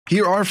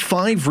Here are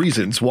 5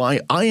 reasons why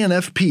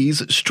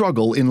INFPs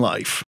struggle in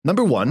life.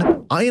 Number 1.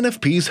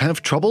 INFPs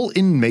have trouble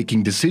in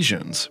making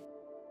decisions.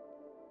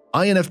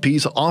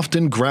 INFPs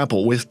often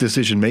grapple with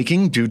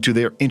decision-making due to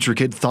their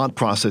intricate thought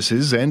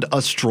processes and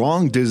a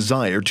strong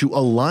desire to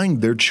align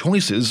their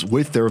choices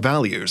with their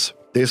values.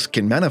 This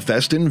can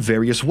manifest in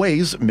various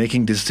ways,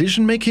 making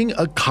decision-making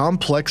a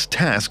complex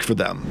task for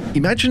them.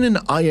 Imagine an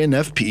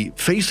INFP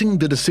facing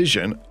the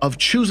decision of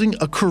choosing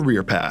a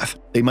career path.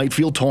 They might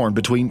feel torn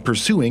between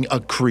pursuing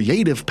a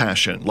creative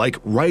passion like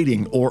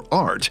writing or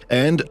art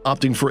and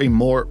opting for a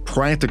more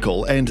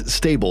practical and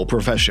stable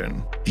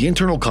profession. The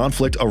internal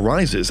conflict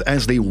arises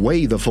as they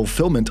weigh the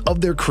fulfillment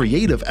of their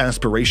creative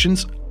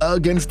aspirations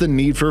against the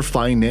need for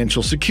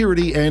financial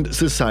security and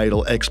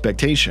societal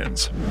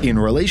expectations. In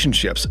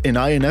relationships, an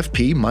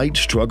INFP might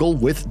struggle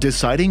with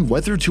deciding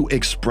whether to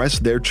express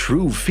their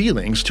true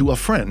feelings to a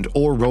friend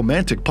or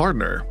romantic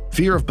partner.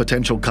 Fear of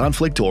potential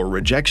conflict or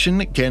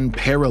rejection can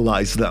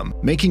paralyze them,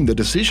 making the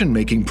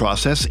decision-making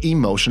process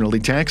emotionally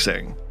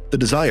taxing. The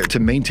desire to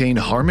maintain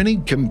harmony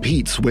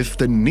competes with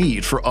the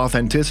need for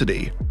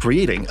authenticity,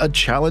 creating a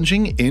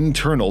challenging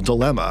internal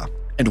dilemma.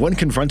 And when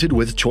confronted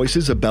with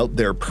choices about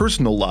their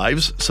personal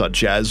lives,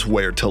 such as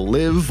where to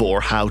live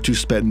or how to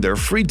spend their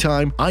free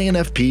time,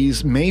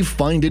 INFPs may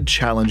find it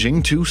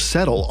challenging to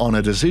settle on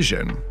a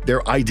decision.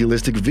 Their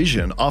idealistic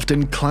vision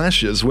often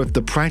clashes with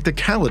the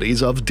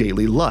practicalities of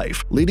daily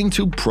life, leading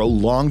to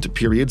prolonged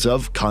periods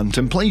of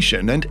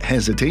contemplation and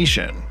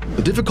hesitation.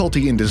 The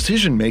difficulty in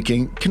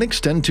decision-making can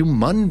extend to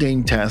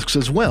mundane tasks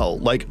as well,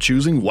 like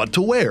choosing what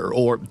to wear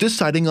or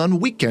deciding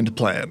on weekend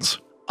plans.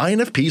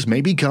 INFPs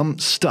may become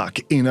stuck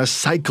in a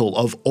cycle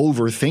of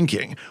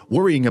overthinking,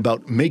 worrying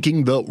about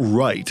making the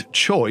right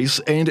choice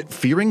and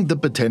fearing the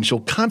potential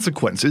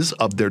consequences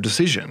of their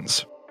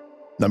decisions.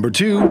 Number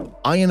 2.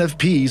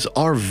 INFPs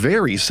are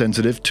very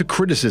sensitive to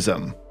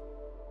criticism.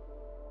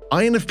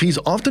 INFPs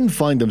often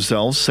find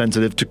themselves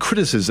sensitive to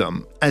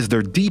criticism, as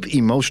their deep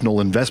emotional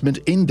investment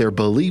in their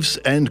beliefs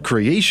and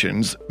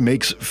creations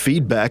makes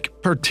feedback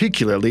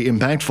particularly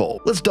impactful.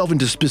 Let's delve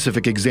into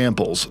specific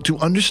examples to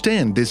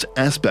understand this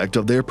aspect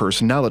of their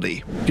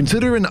personality.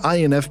 Consider an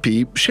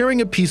INFP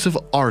sharing a piece of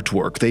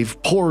artwork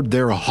they've poured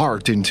their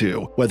heart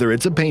into, whether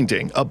it's a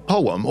painting, a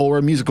poem, or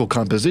a musical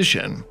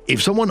composition.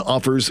 If someone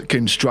offers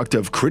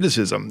constructive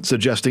criticism,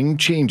 suggesting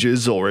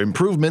changes or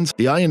improvements,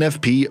 the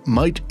INFP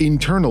might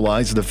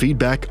internalize the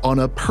feedback on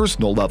a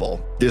personal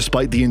level.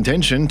 Despite the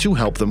intention to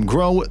help them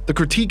grow, the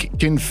critique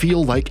can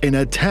feel like an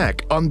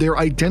attack on their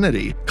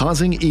identity,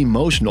 causing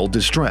emotional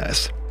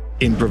distress.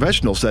 In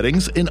professional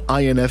settings, an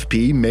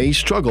INFP may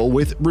struggle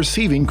with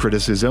receiving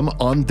criticism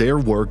on their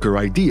work or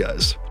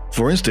ideas.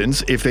 For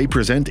instance, if they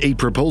present a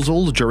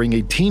proposal during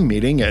a team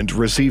meeting and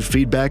receive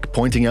feedback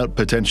pointing out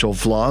potential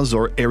flaws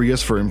or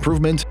areas for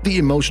improvement, the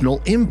emotional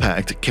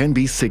impact can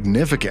be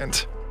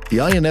significant. The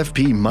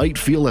INFP might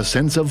feel a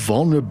sense of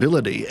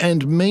vulnerability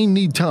and may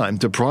need time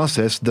to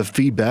process the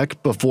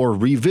feedback before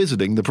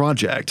revisiting the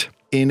project.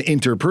 In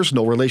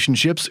interpersonal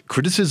relationships,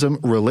 criticism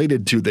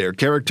related to their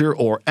character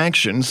or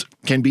actions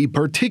can be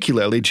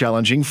particularly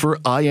challenging for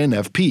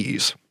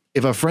INFPs.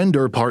 If a friend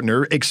or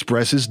partner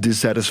expresses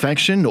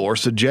dissatisfaction or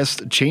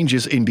suggests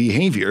changes in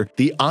behavior,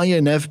 the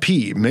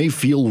INFP may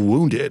feel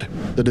wounded.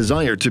 The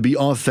desire to be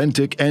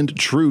authentic and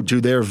true to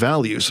their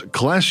values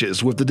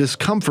clashes with the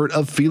discomfort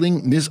of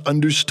feeling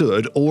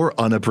misunderstood or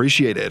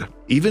unappreciated.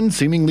 Even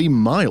seemingly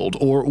mild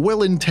or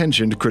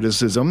well-intentioned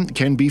criticism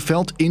can be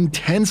felt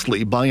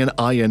intensely by an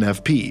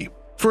INFP.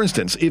 For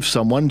instance, if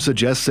someone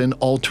suggests an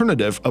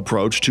alternative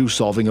approach to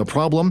solving a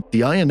problem,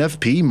 the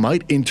INFP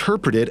might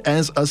interpret it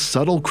as a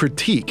subtle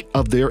critique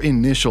of their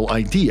initial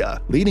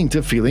idea, leading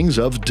to feelings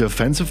of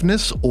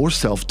defensiveness or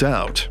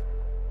self-doubt.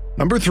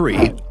 Number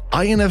 3.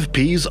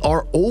 INFPs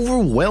are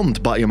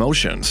overwhelmed by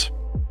emotions.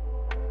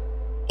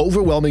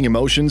 Overwhelming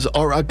emotions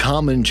are a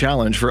common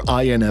challenge for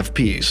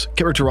INFPs,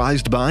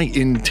 characterized by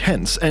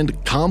intense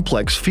and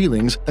complex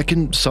feelings that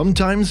can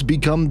sometimes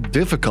become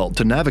difficult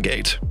to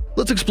navigate.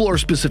 Let's explore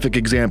specific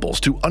examples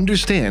to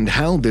understand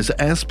how this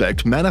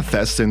aspect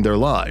manifests in their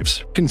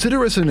lives.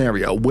 Consider a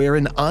scenario where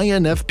an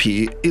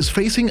INFP is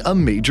facing a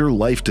major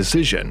life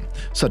decision,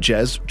 such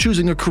as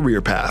choosing a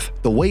career path.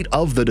 The weight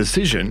of the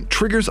decision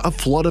triggers a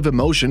flood of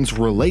emotions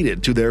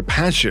related to their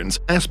passions,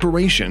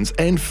 aspirations,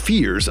 and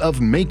fears of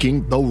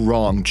making the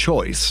wrong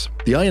choice.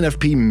 The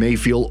INFP may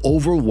feel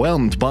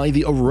overwhelmed by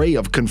the array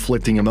of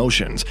conflicting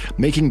emotions,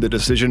 making the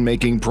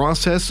decision-making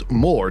process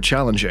more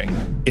challenging.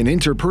 In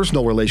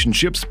interpersonal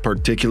relationships,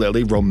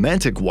 particularly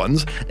romantic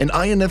ones, an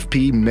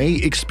INFP may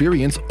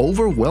experience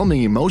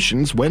overwhelming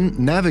emotions when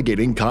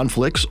navigating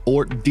conflicts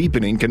or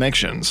deepening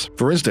connections.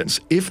 For instance,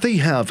 if they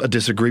have a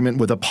disagreement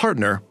with a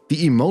partner,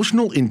 the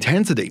emotional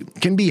intensity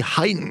can be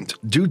heightened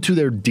due to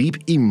their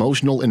deep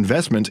emotional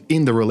investment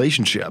in the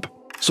relationship.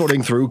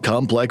 Sorting through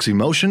complex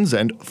emotions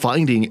and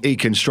finding a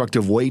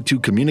constructive way to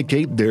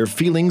communicate their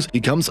feelings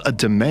becomes a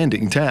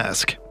demanding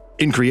task.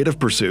 In creative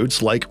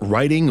pursuits like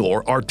writing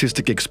or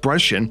artistic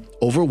expression,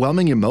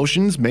 overwhelming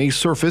emotions may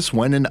surface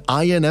when an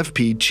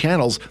INFP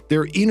channels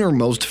their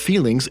innermost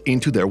feelings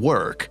into their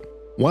work.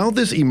 While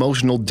this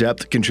emotional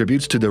depth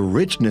contributes to the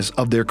richness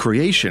of their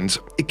creations,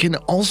 it can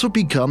also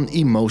become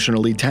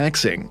emotionally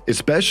taxing,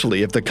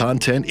 especially if the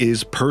content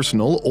is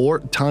personal or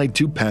tied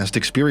to past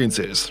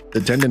experiences.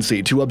 The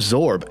tendency to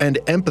absorb and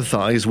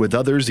empathize with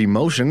others'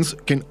 emotions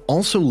can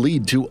also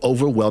lead to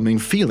overwhelming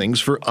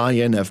feelings for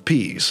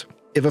INFPs.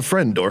 If a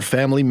friend or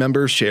family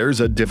member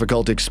shares a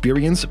difficult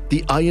experience,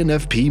 the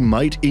INFP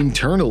might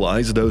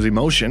internalize those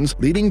emotions,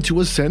 leading to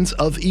a sense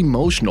of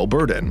emotional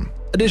burden.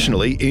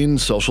 Additionally, in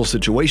social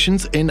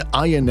situations, an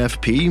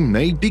INFP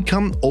may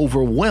become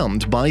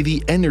overwhelmed by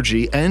the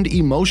energy and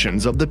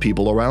emotions of the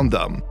people around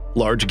them.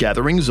 Large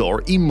gatherings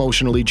or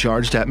emotionally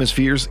charged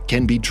atmospheres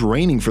can be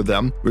draining for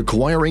them,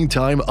 requiring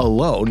time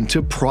alone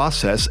to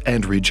process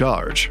and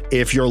recharge.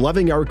 If you're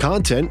loving our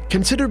content,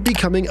 consider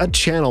becoming a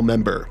channel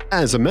member.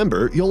 As a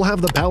member, you'll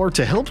have the power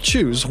to help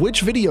choose which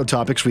video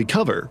topics we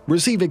cover,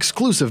 receive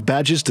exclusive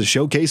badges to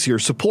showcase your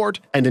support,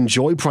 and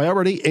enjoy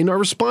priority in our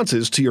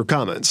responses to your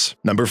comments.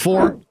 Number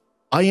 4.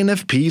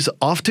 INFPs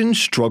often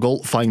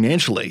struggle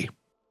financially.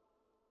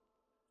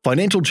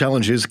 Financial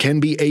challenges can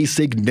be a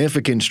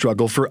significant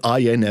struggle for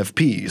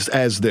INFPs,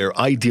 as their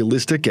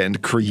idealistic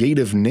and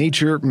creative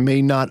nature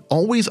may not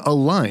always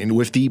align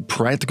with the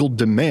practical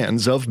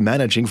demands of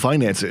managing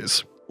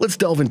finances. Let's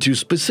delve into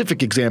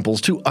specific examples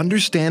to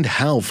understand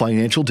how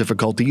financial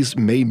difficulties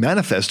may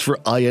manifest for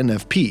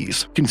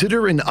INFPs.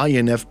 Consider an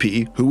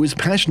INFP who is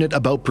passionate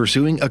about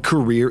pursuing a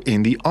career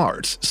in the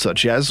arts,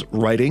 such as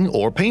writing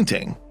or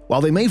painting. While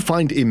they may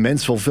find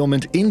immense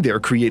fulfillment in their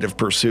creative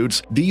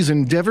pursuits, these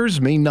endeavors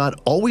may not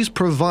always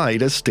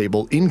provide a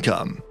stable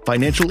income.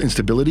 Financial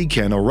instability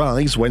can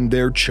arise when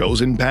their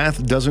chosen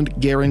path doesn't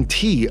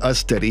guarantee a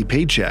steady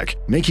paycheck,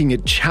 making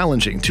it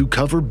challenging to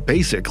cover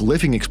basic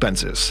living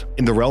expenses.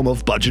 In the realm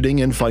of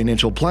budgeting and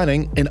financial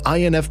planning, an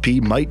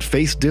INFP might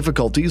face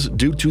difficulties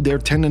due to their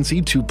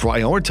tendency to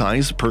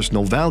prioritize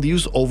personal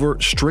values over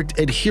strict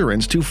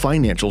adherence to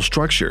financial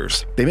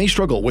structures. They may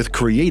struggle with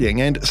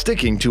creating and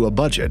sticking to a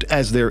budget,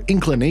 as their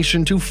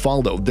inclination to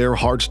follow their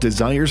heart's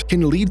desires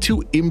can lead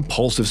to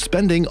impulsive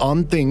spending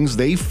on things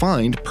they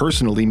find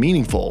personally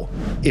meaningful.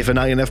 If an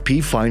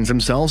INFP finds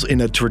themselves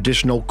in a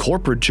traditional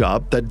corporate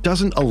job that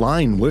doesn't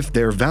align with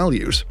their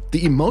values,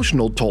 the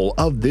emotional toll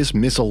of this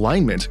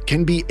misalignment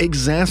can be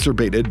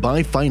exacerbated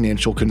by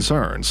financial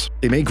concerns.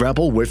 They may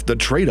grapple with the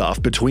trade-off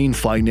between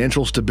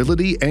financial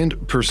stability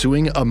and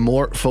pursuing a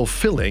more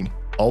fulfilling,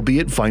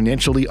 albeit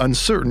financially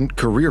uncertain,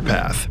 career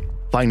path.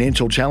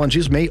 Financial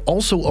challenges may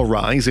also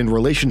arise in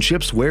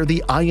relationships where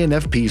the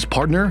INFP's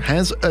partner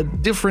has a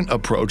different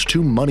approach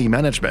to money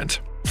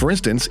management. For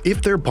instance,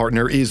 if their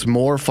partner is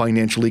more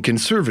financially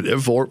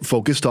conservative or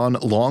focused on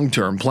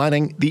long-term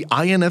planning, the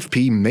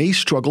INFP may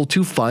struggle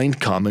to find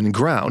common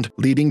ground,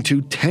 leading to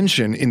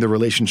tension in the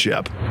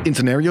relationship. In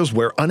scenarios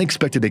where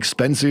unexpected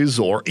expenses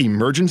or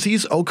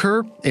emergencies occur,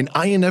 an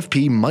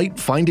INFP might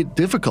find it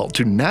difficult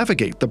to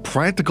navigate the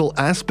practical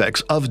aspects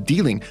of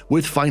dealing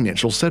with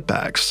financial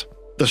setbacks.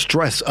 The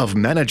stress of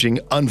managing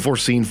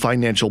unforeseen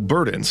financial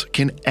burdens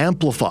can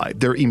amplify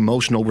their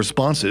emotional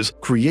responses,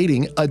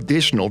 creating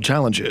additional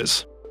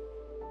challenges.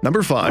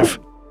 Number 5.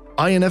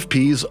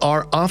 INFPs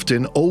are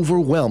often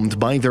overwhelmed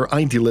by their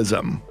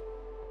idealism.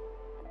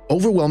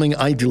 Overwhelming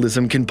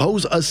idealism can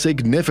pose a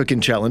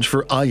significant challenge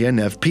for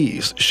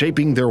INFPs,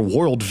 shaping their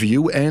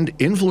worldview and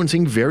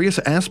influencing various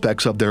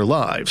aspects of their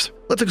lives.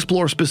 Let's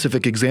explore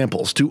specific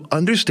examples to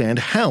understand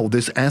how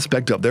this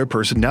aspect of their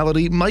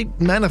personality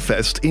might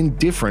manifest in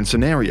different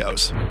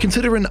scenarios.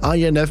 Consider an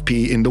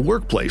INFP in the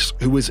workplace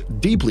who is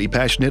deeply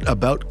passionate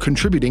about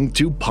contributing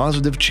to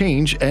positive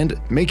change and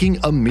making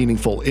a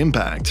meaningful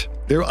impact.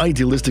 Their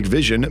idealistic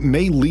vision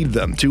may lead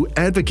them to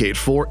advocate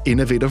for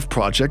innovative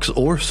projects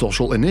or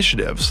social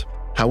initiatives.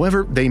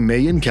 However, they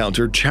may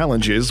encounter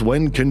challenges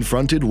when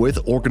confronted with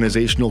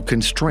organizational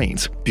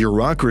constraints,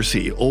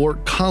 bureaucracy, or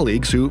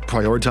colleagues who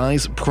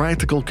prioritize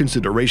practical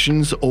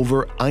considerations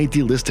over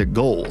idealistic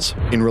goals.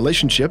 In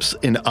relationships,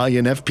 an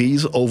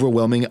INFP's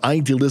overwhelming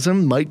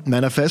idealism might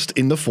manifest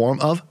in the form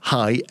of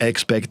high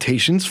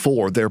expectations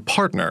for their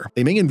partner.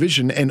 They may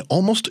envision an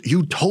almost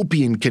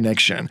utopian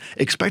connection,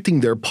 expecting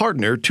their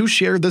partner to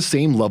share the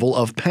same level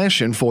of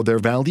passion for their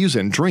values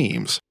and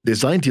dreams.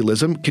 This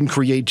idealism can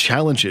create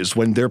challenges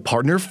when their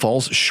partner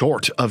falls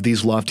short of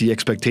these lofty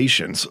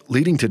expectations,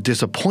 leading to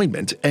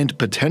disappointment and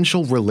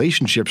potential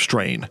relationship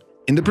strain.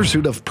 In the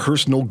pursuit of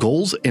personal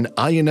goals, an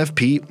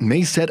INFP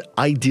may set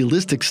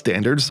idealistic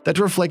standards that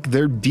reflect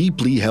their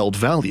deeply held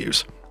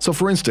values. So,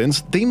 for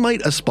instance, they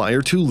might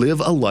aspire to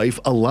live a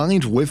life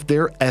aligned with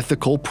their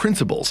ethical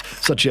principles,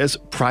 such as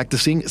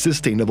practicing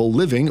sustainable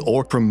living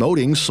or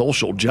promoting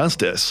social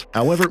justice.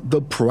 However,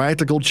 the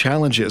practical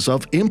challenges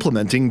of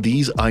implementing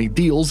these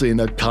ideals in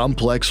a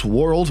complex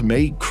world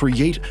may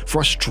create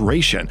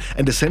frustration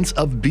and a sense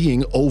of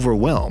being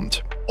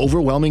overwhelmed.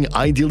 Overwhelming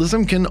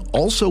idealism can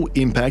also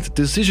impact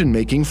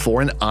decision-making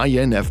for an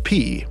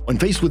INFP. When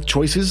faced with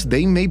choices,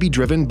 they may be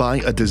driven by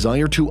a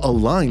desire to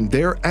align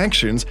their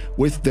actions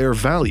with their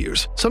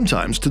values,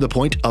 sometimes to the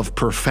point of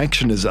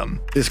perfectionism.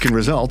 This can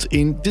result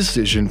in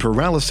decision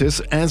paralysis,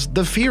 as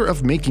the fear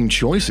of making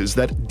choices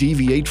that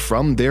deviate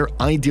from their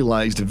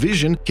idealized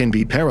vision can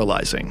be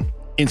paralyzing.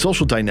 In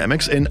social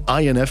dynamics, an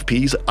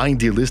INFP's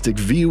idealistic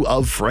view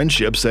of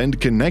friendships and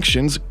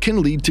connections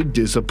can lead to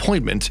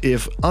disappointment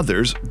if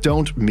others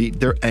don't meet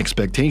their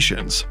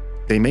expectations.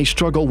 They may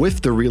struggle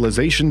with the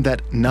realization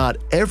that not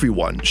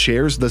everyone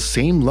shares the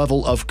same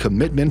level of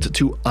commitment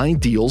to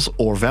ideals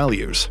or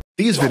values.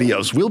 These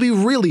videos will be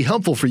really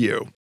helpful for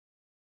you.